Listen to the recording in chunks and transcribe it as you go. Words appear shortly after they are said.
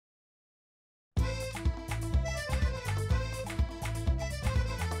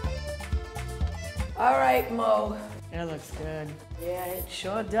All right, Mo. It looks good. Yeah, it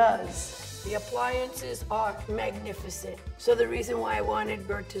sure does. The appliances are magnificent. So the reason why I wanted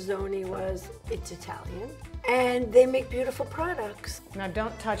Bertazzoni was it's Italian and they make beautiful products. Now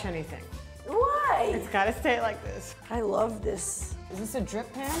don't touch anything. Why? It's gotta stay like this. I love this. Is this a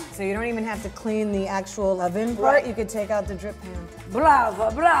drip pan? So you don't even have to clean the actual oven part, Right. you could take out the drip pan.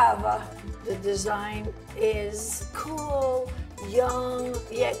 Brava, brava. The design is cool, young,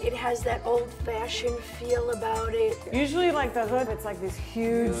 yet it has that old-fashioned feel about it. Usually like the hood, it's like this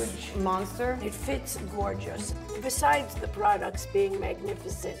huge monster. It fits gorgeous. Besides the products being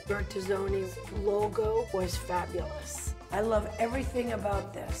magnificent, Bertazzoni's logo was fabulous. I love everything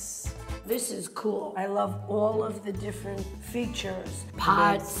about this. This is cool. I love all of the different features.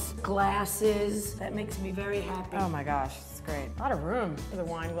 Pots, glasses. That makes me very happy. Oh my gosh, it's great. A lot of room for the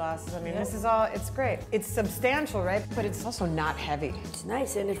wine glasses. I mean, this is all, it's great. It's substantial, right? But it's also not heavy. It's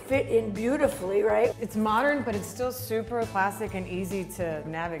nice and it fit in beautifully, right? It's modern, but it's still super classic and easy to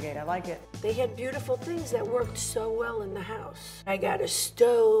navigate. I like it. They had beautiful things that worked so well in the house. I got a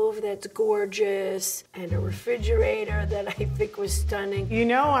stove that's gorgeous and a refrigerator that I think was stunning. You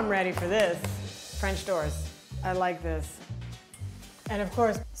know I'm ready for this. French doors. I like this. And of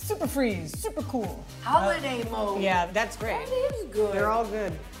course, super freeze, super cool. Holiday mode. Yeah, that's great. That is good. They're all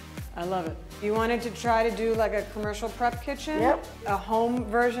good. I love it. You wanted to try to do like a commercial prep kitchen? Yep. A home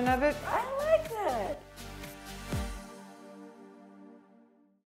version of it? I like that.